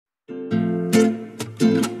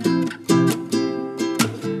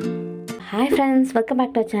friends, welcome back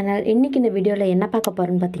to our channel. இன்னைக்கு இந்த வீடியோல என்ன பார்க்க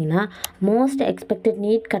போறோம்னு பாத்தீங்கன்னா Most Expected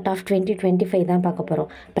NEET Cutoff 2025 தான் பார்க்க போறோம்.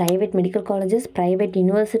 Private medical colleges, private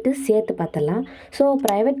universities சேர்த்து பார்த்தலாம். So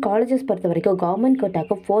private colleges பொறுத்த வரைக்கும் government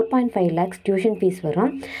quota-க்கு 4.5 lakhs tuition fees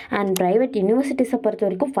வரும் and private universities பொறுத்த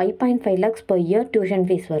வரைக்கும் 5.5 lakhs per year tuition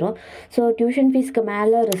fees வரும். So tuition fees-க்கு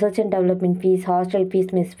மேல research and development fees, hostel fees,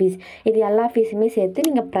 mess fees இது எல்லா ஃபீஸுமே சேர்த்து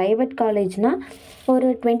நீங்க private collegeனா ஒரு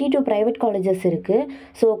 22 private colleges இருக்கு.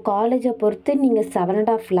 So college பொறுத்து நீங்கள்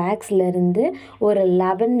 7.5 lakhsலேருந்து ஒரு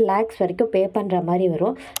 11 lakhs வரைக்கும் பே பண்ணுற மாதிரி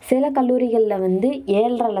வரும். சில கல்லூரிகளில் வந்து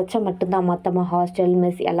 7.5 லட்சம் மட்டும்தான் மொத்தமாக ஹாஸ்டல்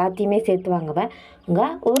மெஸ் எல்லாத்தையுமே சேர்த்து வாங்குவாங்க.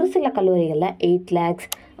 ஒரு சில கல்லூரிகளில் 8 lakhs,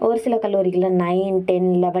 ஒரு சில கல்லூரிகளில் 9, 10,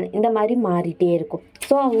 11 இந்த மாதிரி மாறிட்டே இருக்கும்.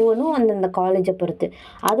 ஸோ ஒவ்வொன்றும் அந்தந்த காலேஜை பொறுத்து.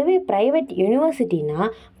 அதுவே ப்ரைவேட் யூனிவர்சிட்டினா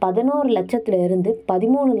 11 லட்சத்துலேருந்து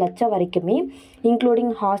 13 லட்சம் வரைக்குமே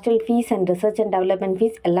including hostel fees and research and development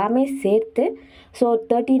fees எல்லாமே சேர்த்து ஸோ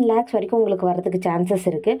 13 lakhs வரைக்கும் உங்களுக்கு வரதுக்கு சான்சஸ்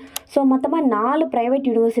இருக்குது. ஸோ மொத்தமாக 4 ப்ரைவேட்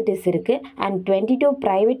யூனிவர்சிட்டிஸ் இருக்குது அண்ட் 22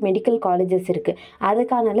 ப்ரைவேட் மெடிக்கல் காலேஜஸ் இருக்குது.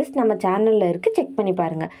 அதுக்கான லிஸ்ட் நம்ம சேனலில் இருக்குது, செக் பண்ணி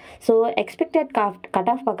பாருங்கள். ஸோ எக்ஸ்பெக்டட்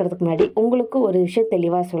கட் ஆஃப் பார்க்குறதுக்கு முன்னாடி உங்களுக்கு ஒரு விஷயம்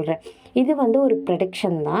தெளிவாக சொல்கிறேன். இது வந்து ஒரு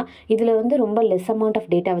ப்ரெடிக்ஷன் தான். இதில் வந்து ரொம்ப லெஸ் அமௌண்ட் ஆஃப்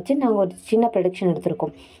டேட்டா வச்சு நாங்கள் ஒரு சின்ன ப்ரெடிக்ஷன்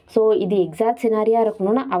எடுத்திருக்கோம். ஸோ இது எக்ஸாக்ட் சினாரியாக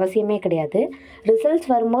இருக்கணும்னு அவசியமே கிடையாது.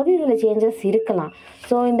 ரிசல்ட்ஸ் வரும்போது இதில் சேஞ்சஸ் இருக்கலாம்.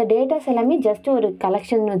 ஸோ இந்த டேட்டாஸ் எல்லாமே ஜஸ்ட் ஒரு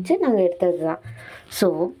கலெக்ஷன் வச்சு நாங்கள் எடுத்தது தான். ஸோ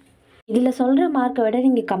இதில் சொல்கிற மார்க்கை விட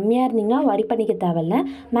நீங்கள் கம்மியாக இருந்தீங்கன்னா வரி பண்ணிக்க தேவையில்ல.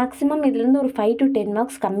 மேக்ஸிமம் இதுலேருந்து ஒரு 5 to 10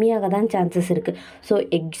 marks கம்மியாக தான் சான்சஸ் இருக்குது. ஸோ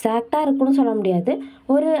எக்ஸாக்டாக இருக்குன்னு சொல்ல முடியாது,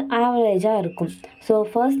 ஒரு ஆவரேஜாக இருக்கும். ஸோ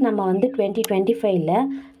ஃபர்ஸ்ட் நம்ம வந்து 2025ல்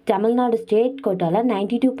தமிழ்நாடு ஸ்டேட் கோட்டாவில்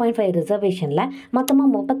 92.5 ரிசர்வேஷனில் மொத்தமாக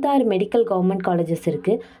 36 மெடிக்கல் கவர்மெண்ட் காலேஜஸ்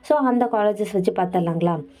இருக்குது. ஸோ அந்த காலேஜஸ் வச்சு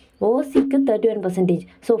பார்த்துடலாங்களா. ஓசிக்கு 31%.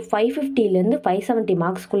 ஸோ 550லேருந்து 570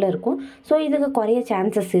 மார்க்ஸ்குள்ளே இருக்கும். ஸோ இதுக்கு குறைய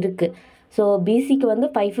சான்சஸ் இருக்குது. ஸோ பிசிக்கு வந்து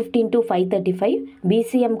 515 to 535,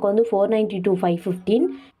 பிசிஎம்க்கு வந்து 490 to 515,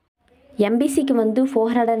 எம்பிசிக்கு வந்து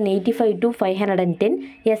 485 to 510,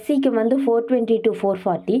 எஸ்சிக்கு வந்து 420 to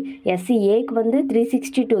 440, எஸ்சிஏக்கு வந்து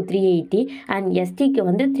 360 to 380 அண்ட் எஸ்டிக்கு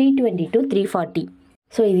வந்து 320 to 340.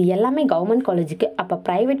 ஸோ இது எல்லாமே கவர்மெண்ட் காலேஜுக்கு. அப்போ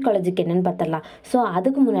ப்ரைவேட் காலேஜுக்கு என்னென்னு பார்த்துடலாம். ஸோ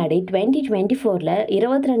அதுக்கு முன்னாடி 2024ல்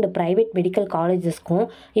 22 ப்ரைவேட் மெடிக்கல் காலேஜஸ்க்கும்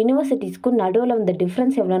யூனிவர்சிட்டிஸ்க்கும் நடுவில் வந்து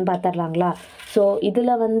டிஃப்ரென்ஸ் எவ்வளோன்னு பார்த்துடலாங்களா. ஸோ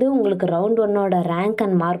இதில் வந்து உங்களுக்கு ரவுண்ட் 1ஓட ரேங்க்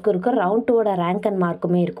அண்ட் மார்க்கும் இருக்கும், ரவுண்ட் 2ஓட ரேங்க் அண்ட்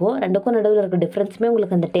மார்க்குமே இருக்கும். ரெண்டுக்கும் நடுவில் இருக்க டிஃப்ரென்ஸுமே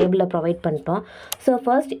உங்களுக்கு அந்த டேபிளில் ப்ரொவைட் பண்ணிட்டோம். ஸோ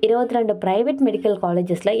ஃபர்ஸ்ட் 22 ப்ரைவேட் மெடிக்கல்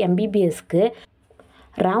காலேஜஸில் MBBSக்கு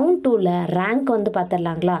ரவுண்ட் 2ல் ரேங்க் வந்து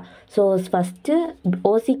பார்த்துடலாங்களா. ஸோ ஃபஸ்ட்டு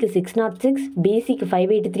ஓசிக்கு 606, பிசிக்கு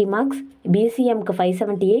 583 மார்க்ஸ், பிசிஎம்க்கு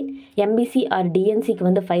 578, எம்பிசி ஆர் டிஎன்சிக்கு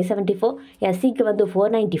வந்து 574, எஸ்சிக்கு வந்து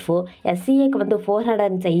 494, எஸ்சிஏக்கு வந்து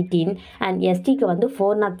 418 அண்ட் எஸ்டிக்கு வந்து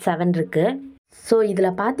 407 இருக்குது. ஸோ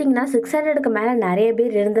இதில் பார்த்தீங்கன்னா 600க்கு மேலே நிறைய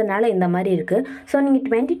பேர் இருந்ததுனால இந்த மாதிரி இருக்குது. ஸோ நீங்கள்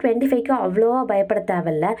 2025க்கு அவ்வளோவா பயப்பட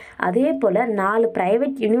தேவையில்ல. அதே போல் 4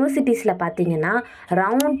 ப்ரைவேட் யூனிவர்சிட்டிஸில் பார்த்தீங்கன்னா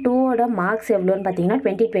ரவுண்ட் 2ஓட மார்க்ஸ் எவ்வளோன்னு பார்த்தீங்கன்னா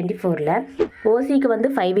 2024ல் ஓசிக்கு வந்து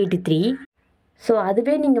 583. ஸோ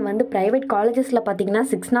அதுவே நீங்கள் வந்து ப்ரைவேட் காலேஜஸில் பார்த்தீங்கன்னா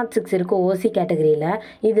 606 இருக்கும் ஓசி கேட்டகரியில்.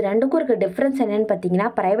 இது ரெண்டுக்கும் இருக்க டிஃப்ரென்ஸ் என்னென்னு பார்த்தீங்கன்னா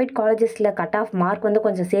ப்ரைவேட் காலேஜஸில் கட் ஆஃப் மார்க் வந்து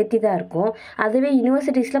கொஞ்சம் சேர்த்தி தான் இருக்கும். அதுவே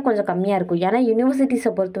யூனிவர்சிட்டிஸில் கொஞ்சம் கம்மியாக இருக்கும். ஏன்னா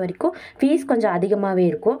யூனிவர்சிட்டிஸை பொறுத்த வரைக்கும் ஃபீஸ் கொஞ்சம் அதிகமாகவே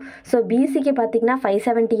இருக்கும். ஸோ பிசிக்கு பார்த்தீங்கன்னா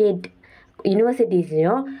 578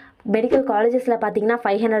 யூனிவர்சிட்டிஸ்லையும், மெடிக்கல் காலேஜஸில் பார்த்தீங்கன்னா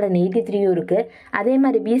 583 இருக்குது. அதே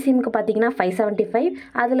மாதிரி பிசிஎம்க்கு பார்த்தீங்கன்னா 575,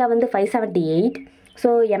 அதில் வந்து 578. ஸோ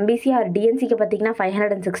எம்பிசி ஆர் டிஎன்சிக்கு பார்த்தீங்கன்னா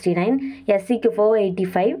 569, எஸ்சிக்கு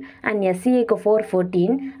 485 அண்ட் எஸ்சிஏக்கு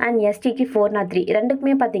 414 அண்ட் எஸ்டிக்கு 403.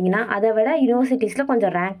 ரெண்டுக்குமே பார்த்தீங்கன்னா அதை விட யூனிவர்சிட்டிஸில்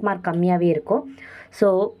கொஞ்சம் ரேங்க் மார்க் கம்மியாகவே இருக்கும். ஸோ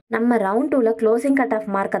நம்ம ரவுண்ட் 2ல் க்ளோசிங் கட் ஆஃப்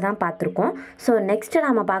மார்க்கை தான் பார்த்துருக்கோம். ஸோ நெக்ஸ்ட்டு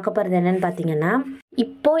நம்ம பார்க்க போகிறது என்னென்னு பார்த்தீங்கன்னா,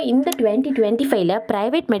 இப்போது இந்த 2025ல்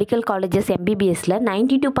private medical colleges MBBSல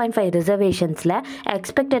 92.5 ரிசர்வேஷன்ஸில்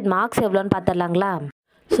expected marks எவ்வளோன்னு பார்த்துடலாங்களா.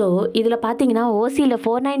 ஸோ இதில் பார்த்தீங்கன்னா ஓசியில்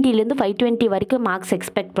 490லேருந்து 520 வரைக்கும் மார்க்ஸ்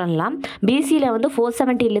எக்ஸ்பெக்ட் பண்ணலாம். பிசியில் வந்து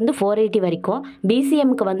 470லேருந்து 480 வரைக்கும்,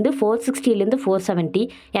 பிசிஎம்க்கு வந்து 460லேருந்து 470,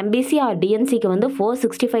 எம்பிசி ஆர் டிஎன்சிக்கு வந்து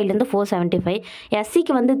 465லேருந்து 475,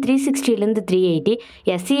 எஸ்சிக்கு வந்து 360லேருந்து 380,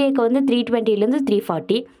 எஸ்சிஏக்கு வந்து 320லேருந்து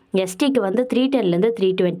 340, எஸ்டிக்கு வந்து 310லேருந்து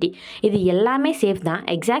 320. இது எல்லாமே சேஃப் தான்,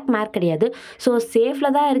 எக்ஸாக்ட் மார்க் கிடையாது. ஸோ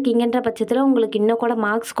சேஃபில் தான் இருக்கீங்கன்ற பட்சத்தில் உங்களுக்கு இன்னும் கூட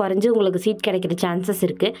மார்க்ஸ் குறைஞ்சி உங்களுக்கு சீட் கிடைக்கிற சான்சஸ்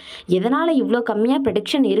இருக்குது. எதனால் இவ்வளோ கம்மியாக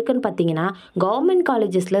ப்ரெடிக்ஷன் இருக்குதுன்னு பார்த்தீங்கன்னா, கவர்மெண்ட்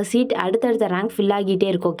காலேஜஸில் சீட் அடுத்தடுத்த ரேங்க் ஃபில் ஆகிட்டே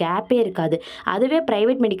இருக்கும், கேப்பே இருக்காது. அதுவே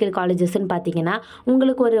ப்ரைவேட் மெடிக்கல் காலேஜஸ்ன்னு பார்த்தீங்கன்னா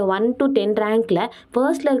உங்களுக்கு ஒரு 1 to 10 ரேங்க்கில்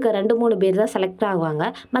ஃபர்ஸ்ட்டில் இருக்க 2-3 பேர் தான் செலக்ட் ஆகுவாங்க.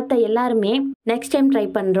 மற்ற எல்லாருமே நெக்ஸ்ட் டைம் ட்ரை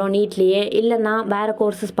பண்ணுறோம் நீட்லேயே, இல்லைனா வேறு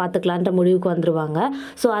கோர்சஸ் பார்த்துக்கலான்ற முடிவுக்கு வந்துடுவாங்க.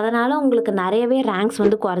 ஸோ அதனால் உங்களுக்கு நிறையவே ரேங்க்ஸ்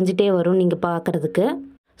வந்து குறைஞ்சிட்டே வரும் நீங்கள் பார்க்குறதுக்கு.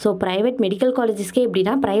 ஸோ ப்ரைவேட் மெடிக்கல் காலேஜஸ்க்கே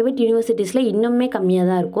எப்படின்னா ப்ரைவேட் யூனிவர்சிட்டிஸில் இன்னுமே கம்மியாக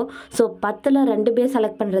தான் இருக்கும். ஸோ 10ல் 2 பேர்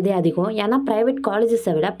செலக்ட் பண்ணுறதே அதிகம். ஏன்னா ப்ரைவேட்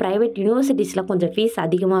காலேஜஸை விட ப்ரைவேட் யூனிவர்சிட்டிஸில் கொஞ்சம் ஃபீஸ்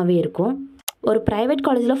அதிகமாகவே இருக்கும். ஒரு ப்ரைவேட்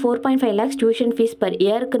காலேஜில் 4.5 lakhs டியூஷன் ஃபீஸ் பர்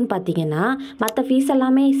இயருக்குன்னு பார்த்தீங்கன்னா மற்ற ஃபீஸ்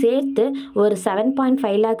எல்லாமே சேர்த்து ஒரு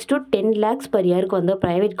 7.5 lakhs to 10 lakhs பர் இயருக்கு வந்து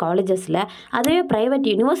ப்ரைவேட் காலேஜஸில். அதுவே ப்ரைவேட்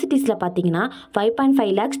யூனிவர்சிட்டிஸில் பார்த்தீங்கன்னா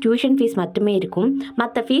 5.5 lakhs டியூஷன் ஃபீஸ் மட்டுமே இருக்கும்.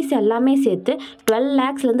 மற்ற ஃபீஸ் எல்லாமே சேர்த்து 12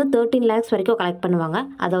 lakhsலேருந்து 13 lakhs வரைக்கும் கலெக்ட் பண்ணுவாங்க.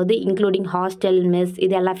 அதாவது இன்க்ளூடிங் ஹாஸ்டல், மெஸ்,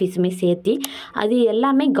 இது எல்லா ஃபீஸுமே சேர்த்து. அது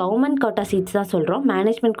எல்லாமே கவர்மெண்ட் கோட்டா சீட்ஸ் தான் சொல்கிறோம்.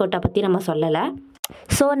 மேனேஜ்மெண்ட் கோட்டா பற்றி நம்ம சொல்லலை.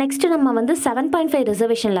 ஸோ நெக்ஸ்ட்டு நம்ம வந்து 7.5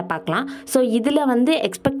 ரிசர்வேஷனில் பார்க்கலாம். ஸோ இதில் வந்து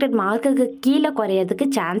எக்ஸ்பெக்டட் மார்க்குக்கு கீழே குறையிறதுக்கு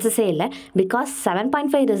சான்சஸே இல்லை. பிகாஸ்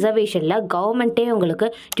 7.5 ரிசர்வேஷனில் கவர்மெண்ட்டே உங்களுக்கு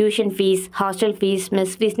tuition fees, hostel fees,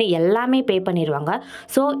 mess ஃபீஸ்னு எல்லாமே பே பண்ணிடுவாங்க.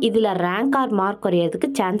 ஸோ இதில் ரேங்க் ஆர் மார்க் குறையிறதுக்கு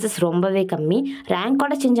சான்சஸ் ரொம்பவே கம்மி.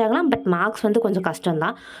 ரேங்கோட செஞ்சாங்களாம், பட் மார்க்ஸ் வந்து கொஞ்சம்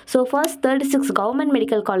கஷ்டம்தான். So first 36 government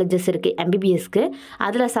medical colleges இருக்குது MBBSக்கு.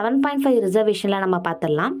 அதில் 7.5 ரிசர்வேஷனில் நம்ம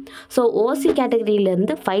பார்த்துடலாம். ஸோ ஓசி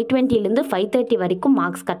கேட்டகரியிலேருந்து 520லேருந்து 530 வரைக்கும்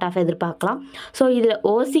மார்க்ஸ் கட் ஆஃப் எதிர்பார்க்கலாம். ஸோ இதில்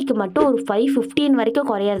ஓசிக்கு மட்டும் ஒரு 515 வரைக்கும்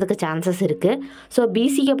குறையிறதுக்கு சான்சஸ் இருக்குது. ஸோ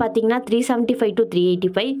பிசிக்கு பார்த்தீங்கன்னா 375 to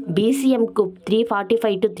 385, பிசிஎம்க்கு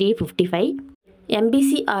 345 to 355,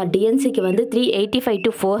 எம்பிசி ஆர் டிஎன்சிக்கு வந்து 385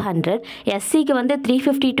 to 400, எஸ்சிக்கு வந்து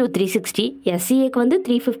 350 to 360, எஸ்சிஏக்கு வந்து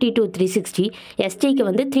 350 to 360, எஸ்டிக்கு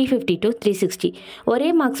வந்து 350 to 360. ஒரே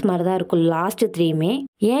மார்க்ஸ் மாதிரி தான் இருக்கும் லாஸ்ட் 3மே.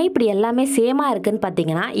 ஏன் இப்படி எல்லாமே சேமாக இருக்குதுன்னு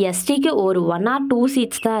பார்த்தீங்கன்னா எஸ்டிக்கு ஒரு 1 or 2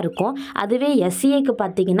 சீட்ஸ் தான் இருக்கும். அதுவே எஸ்சிஏக்கு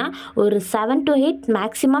பார்த்தீங்கன்னா ஒரு 7 to 8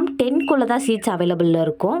 மேக்ஸிமம் 10க்குள்ளே தான் சீட்ஸ் அவைலபிளில்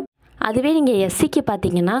இருக்கும். அதுவே நீங்கள் எஸ்சிக்கு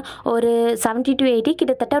பார்த்தீங்கன்னா ஒரு 70 to 80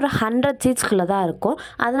 கிட்டத்தட்ட ஒரு 100 சீட்ஸ்குள்ளே தான் இருக்கும்.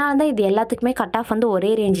 அதனால தான் இது எல்லாத்துக்குமே கட் ஆஃப் வந்து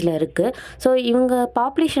ஒரே ரேஞ்சில் இருக்குது. ஸோ இவங்க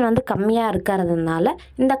பாப்புலேஷன் வந்து கம்மியாக இருக்கிறதுனால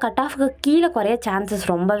இந்த கட் ஆஃப்க்கு கீழே குறைய சான்சஸ்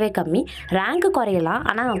ரொம்பவே கம்மி. ரேங்க்கு குறையலாம்,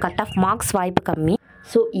 ஆனால் கட் ஆஃப் மார்க்ஸ் வாய்ப்பு கம்மி.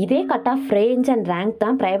 ஸோ இதே cut off range and rank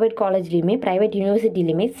தான் ப்ரைவேட் காலேஜ்லேயுமே ப்ரைவேட்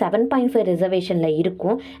யூனிவர்சிட்டிலையுமே 7.5 ரிசர்வேஷனில்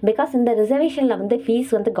இருக்கும். பிகாஸ் இந்த ரிசர்வேஷனில் வந்து ஃபீஸ்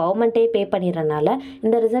வந்து கவர்மெண்ட்டே பே பண்ணிடுறனால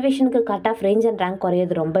இந்த ரிசர்வேஷனுக்கு cut off range and rank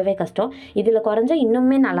குறையிறது ரொம்பவே கஷ்டம். இதில் குறைஞ்சா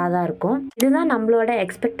இன்னுமே நல்லா தான் இருக்கும். இதுதான் நம்மளோட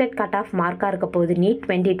எக்ஸ்பெக்டட் கட் ஆஃப் மார்க்காக இருக்க போகுது நீட்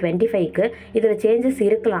 2025க்கு. இதில் சேஞ்சஸ்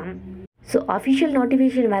இருக்கலாம். ஸோ அஃபிஷியல்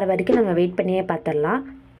நோட்டிஃபிகேஷன் வர வரைக்கும் நம்ம வெயிட் பண்ணியே பார்த்துடலாம்.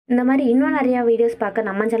 இந்த மாதிரி இன்னும் நிறையா வீடியோஸ் பார்க்க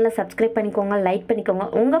நம்ம சேனலை சப்ஸ்கிரைப் பண்ணிக்கோங்க, லைக் பண்ணிக்கோங்க,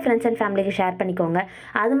 உங்கள் ஃப்ரெண்ட்ஸ் அண்ட் ஃபேமிலிக்கு ஷேர் பண்ணிக்கோங்க.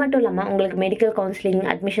 அது மட்டும் இல்லாமல் உங்களுக்கு மெடிக்கல் கவுன்சிலிங்,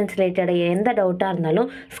 அட்மிஷன்ஸ் ரிலேட்டடாக எந்த டவுட்டாக இருந்தாலும்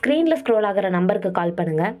ஸ்க்ரீனில் ஸ்க்ரோல் ஆகிற நம்பருக்கு கால்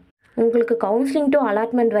பண்ணுங்கள். உங்களுக்கு கவுன்சிலிங் டு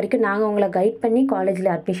அலாட்மெண்ட் வரைக்கும் நாங்கள் உங்களை கைட் பண்ணி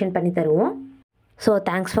காலேஜில் அட்மிஷன் பண்ணி தருவோம். ஸோ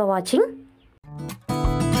தேங்க்ஸ் ஃபார் வாட்சிங்.